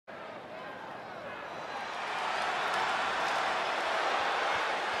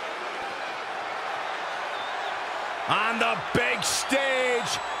On the big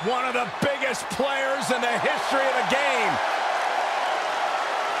stage, one of the biggest players in the history of the game.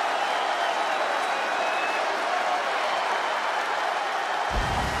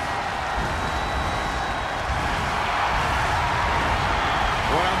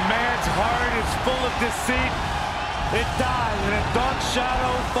 When a man's heart is full of deceit, it dies and a dark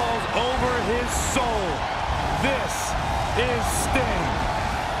shadow falls over his soul. This is Sting.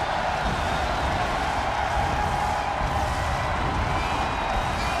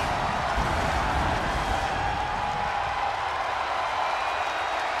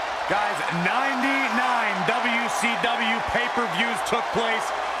 Guys, 99 WCW pay-per-views took place.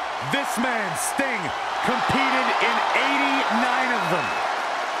 This man, Sting, competed in 89 of them.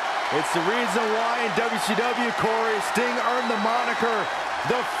 It's the reason why in WCW, Corey, Sting earned the moniker,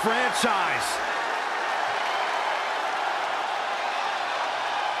 The Franchise.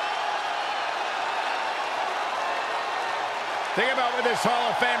 Think about what this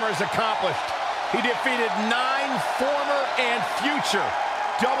Hall of Famer has accomplished. He defeated 9 former and future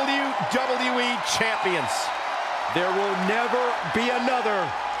WWE champions. There will never be another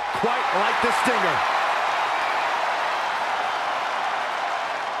quite like the Stinger.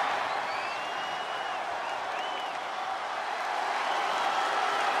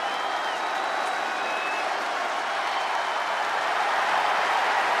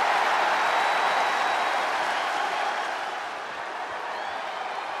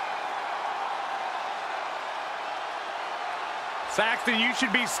 Saxton, you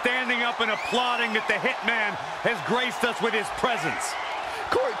should be standing up and applauding that the Hitman has graced us with his presence.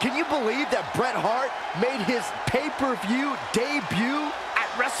 Corey, can you believe that Bret Hart made his pay-per-view debut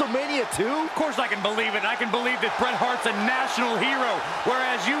at WrestleMania 2? Of course I can believe it. I can believe that Bret Hart's a national hero,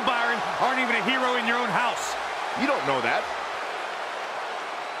 whereas you, Byron, aren't even a hero in your own house. You don't know that.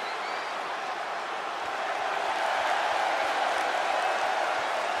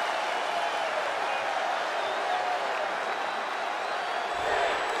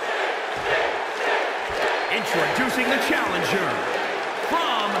 Introducing the challenger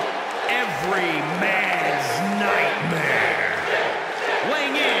from every man's nightmare,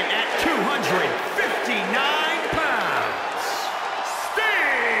 weighing in at 259 pounds,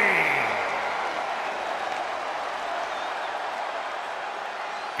 Sting!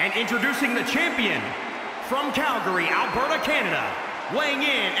 And introducing the champion from Calgary, Alberta, Canada, weighing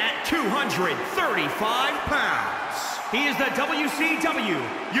in at 235 pounds. He is the WCW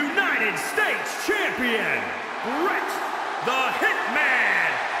United States Champion, Bret the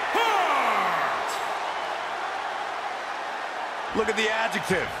Hitman Hart! Look at the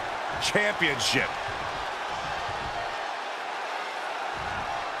adjective, championship.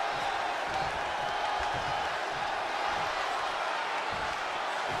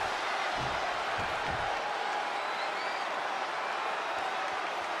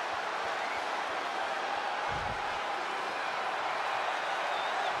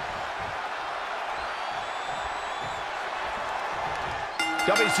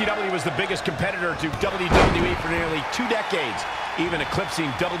 WCW was the biggest competitor to WWE for nearly 2 decades, even eclipsing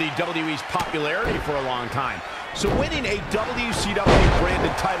WWE's popularity for a long time. So winning a WCW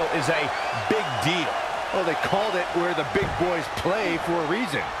branded title is a big deal. Well, they called it where the big boys play for a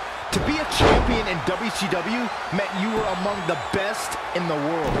reason. To be a champion in WCW meant you were among the best in the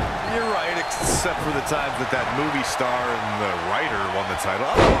world. You're right, except for the times that that movie star and the writer won the title.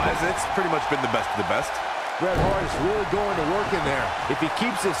 Otherwise, it's pretty much been the best of the best. Bret Hart is really going to work in there. If he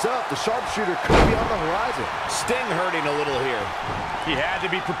keeps this up, the sharpshooter could be on the horizon. Sting hurting a little here. He had to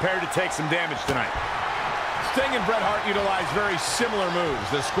be prepared to take some damage tonight. Sting and Bret Hart utilize very similar moves,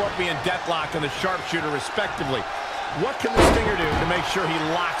 the Scorpion Deathlock and the Sharpshooter respectively. What can the Stinger do to make sure he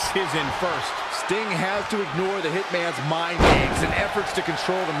locks his in first? Sting has to ignore the Hitman's mind games and efforts to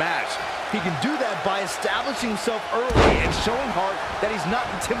control the match. He can do that by establishing himself early and showing Hart that he's not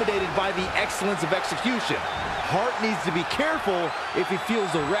intimidated by the excellence of execution. Hart needs to be careful if he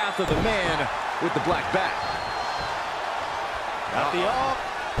feels the wrath of the man with the black bat. Got the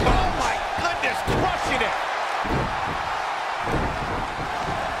oh my goodness, crushing it!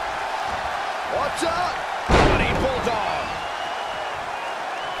 Watch out! Bloody Bulldog!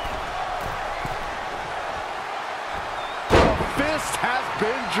 The fist has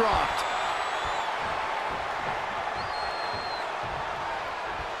been dropped.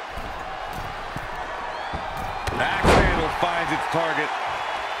 Axe handle finds its target.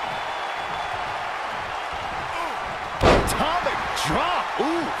 Atomic drop.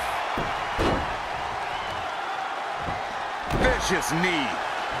 Ooh. Vicious knee.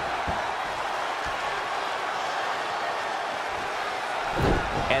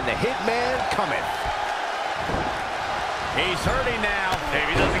 And the Hitman cometh. He's hurting now. If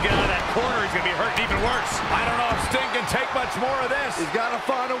he doesn't get out of that corner, he's going to be hurting even worse. I don't know if Sting can take much more of this. He's got to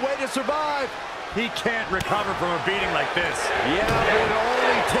find a way to survive. He can't recover from a beating like this. Yeah, but it'll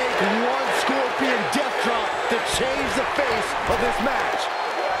only take one Scorpion death drop to change the face of this match.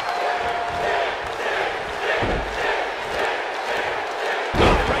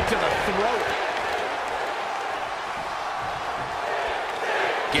 Oh, right to the throat.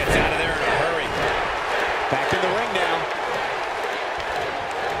 Gets out of there in a hurry. Back in the ring now.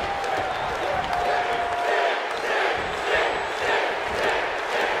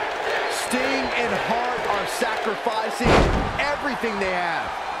 Sting and Hart are sacrificing everything they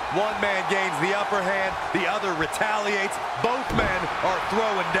have. One man gains the upper hand, the other retaliates. Both men are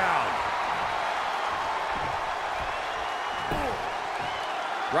throwing down.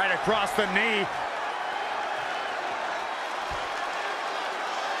 Right across the knee.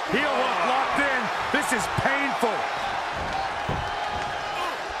 Heel hook locked in. This is painful.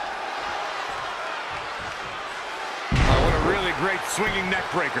 Oh, what a really great swinging neck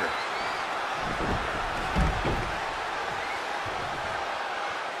breaker.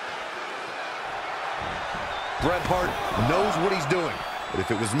 Bret Hart knows what he's doing. But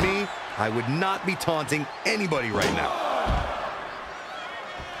if it was me, I would not be taunting anybody right now.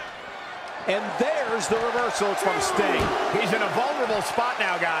 And there's the reversal from Sting. He's in a vulnerable spot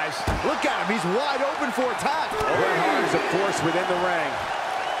now, guys. Look at him. He's wide open for attack. Bret Hart is a force within the ring.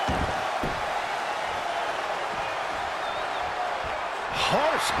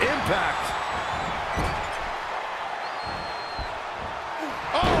 Harsh impact.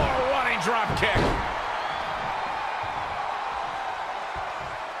 Oh, a running drop kick.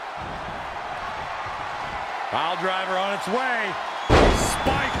 Pile driver on its way.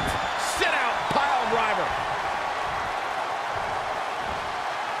 Spiked. Sit out, pile driver.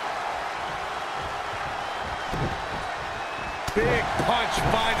 Big punch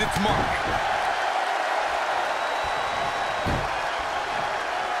finds its mark.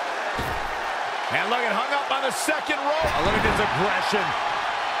 And look at hung up on the second rope. Oh, look at his aggression.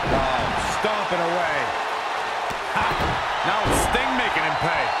 Oh, stomping away. Ha. Now it's Sting making him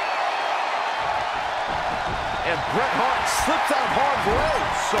pay. And Bret Hart slips out hard way.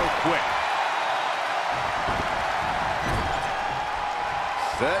 So quick.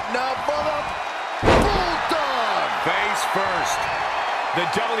 Setting up for the Bulldog. Face first. The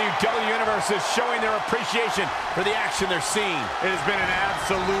WCW Universe is showing their appreciation for the action they're seeing. It has been an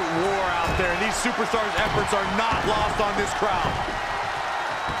absolute war out there. These superstars' efforts are not lost on this crowd.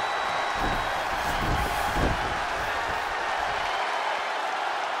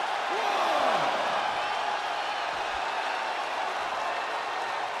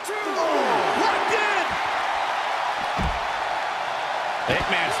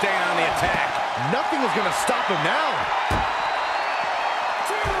 Hitman staying on the attack. Nothing is going to stop him now.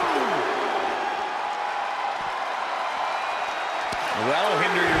 Well, that'll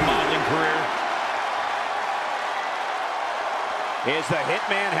hinder your modeling career. Is the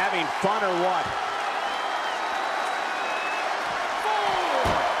Hitman having fun or what?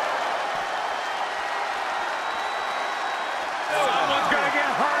 Someone's gonna get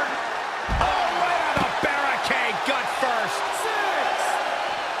hurt. Oh, right on the barricade, gut first.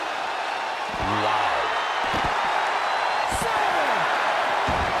 Wow.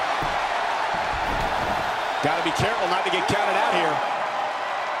 Gotta be careful not to get counted out here.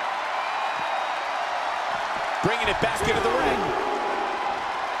 Bringing it back into the ring.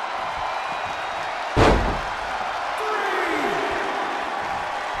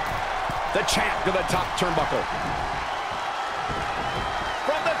 The champ to the top turnbuckle.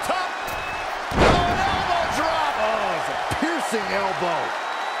 From the top. Oh, an elbow drop. Oh, it's a piercing elbow.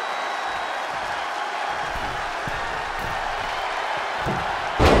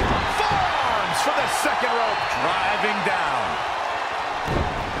 Forearms for the second rope. Driving down.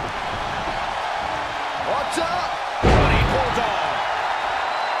 Watch out. Running bulldog.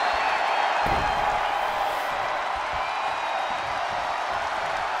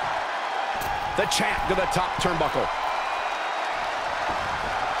 The champ to the top turnbuckle.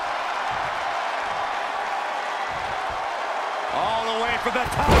 All the way for the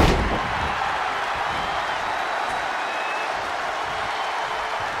top.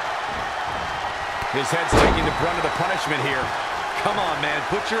 His head's taking the brunt of the punishment here. Come on, man.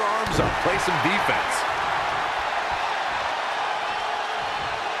 Put your arms up. Play some defense.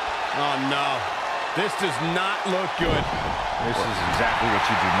 Oh, no. This does not look good. This is exactly what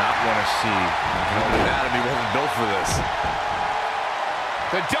you do not want to see. Human anatomy wasn't built for this.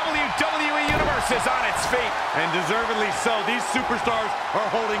 The WWE Universe is on its feet. And deservedly so. These superstars are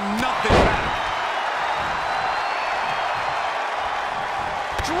holding nothing back.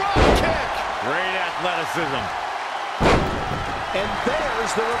 drop kick. Great athleticism. And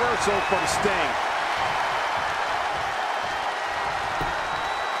there's the reversal from Sting.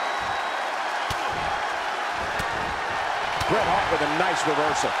 Bret Hart with a nice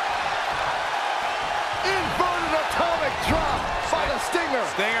reversal. Inverted atomic drop by the Stinger.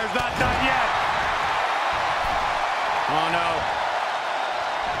 Stinger's not done yet. Oh, no.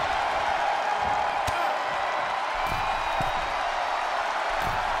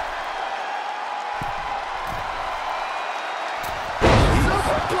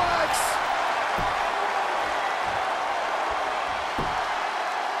 Superplex!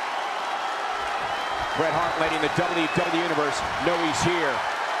 Bret Hart letting the WCW Universe know he's here.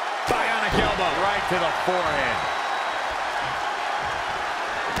 Bionic elbow right to the forehead.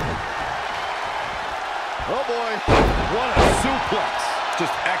 Oh, boy. What a suplex.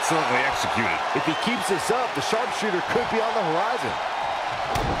 Just excellently executed. If he keeps this up, the sharpshooter could be on the horizon.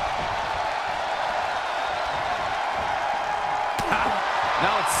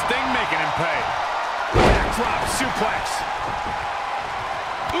 Now it's Sting making him pay. Backdrop suplex.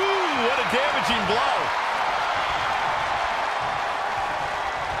 Ooh, what a damaging blow.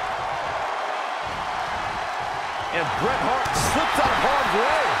 And Bret Hart slips out of harm's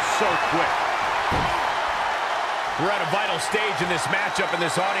way. So quick. We're at a vital stage in this matchup, and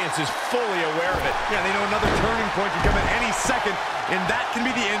this audience is fully aware of it. Yeah, they know another turning point can come at any second, and that can be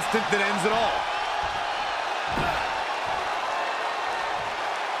the instant that ends it all.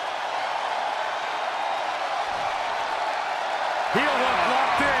 Heel hook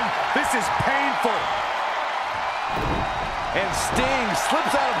locked in. This is painful. And Sting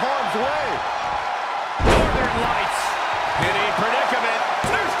slips out of harm's way. Northern Lights. In a predicament.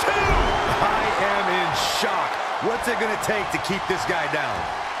 There's two. I am in shock. What's it going to take to keep this guy down?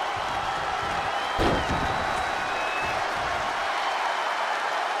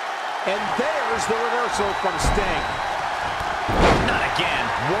 And there's the reversal from Sting. Not again.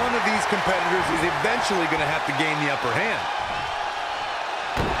 One of these competitors is eventually going to have to gain the upper hand.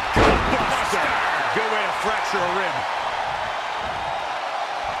 Buster. Good way to fracture a rib.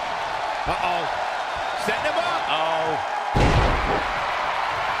 Uh-oh. Setting him up. Oh.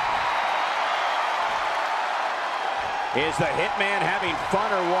 Is the Hitman having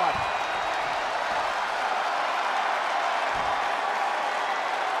fun or what?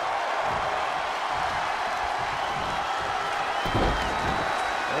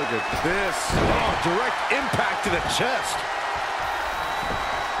 Look at this. Oh, direct impact to the chest.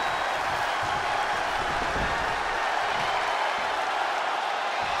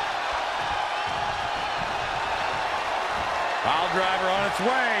 Pile driver on its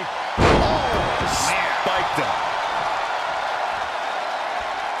way. Oh, spiked him.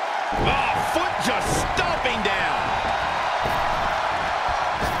 Oh, foot just stomping down.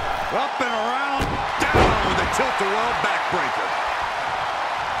 Up and around, down with a tilt-a-whirl backbreaker.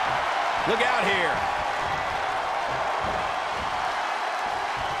 Look out here.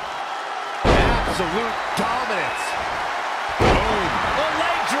 Absolute dominance. Boom. A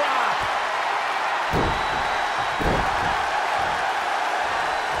leg drop.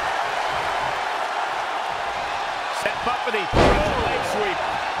 Set up for the leg sweep.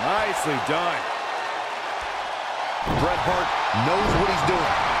 Nicely done. Bret Hart knows what he's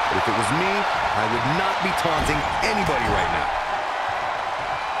doing. But if it was me, I would not be taunting anybody right now.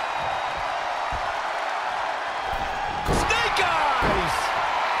 Snake eyes.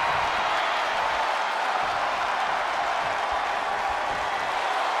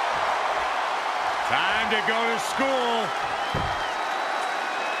 Time to go to school.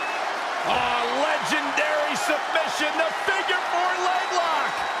 Oh, legendary submission. The figure four leg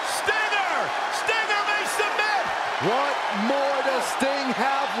lock. Stinger. Stinger may submit. What more does Sting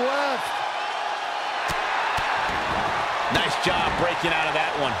have left? Nice job breaking out of that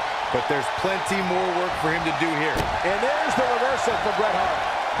one. But there's plenty more work for him to do here. And there's the reversal for Bret Hart.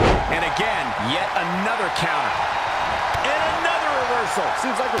 And again, yet another counter. And another reversal.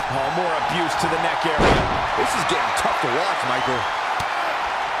 Seems like more abuse to the neck area. This is getting tough to watch, Michael.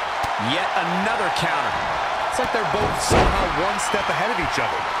 Yet another counter. It's like they're both somehow one step ahead of each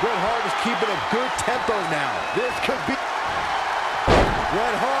other. Bret Hart is keeping a good tempo now. This could be...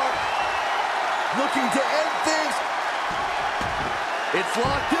 Bret Hart looking to end things. It's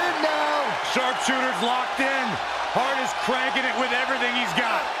locked in now. Sharpshooter's locked in. Hart is cranking it with everything he's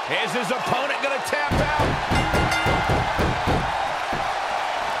got. Is his opponent going to tap out?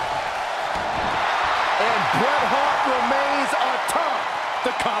 And Bret Hart remains atop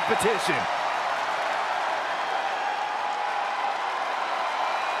the competition.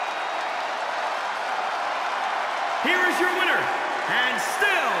 Here is your winner, And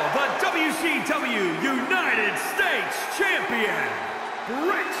still the WCW United States Champion,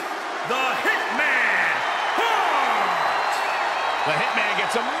 Bret the Hitman Hart! The Hitman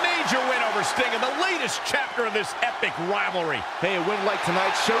gets a major win over Sting in the latest chapter of this epic rivalry. Hey, a win like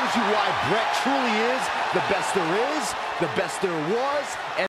tonight shows you why Bret truly is the best there is, the best there was, and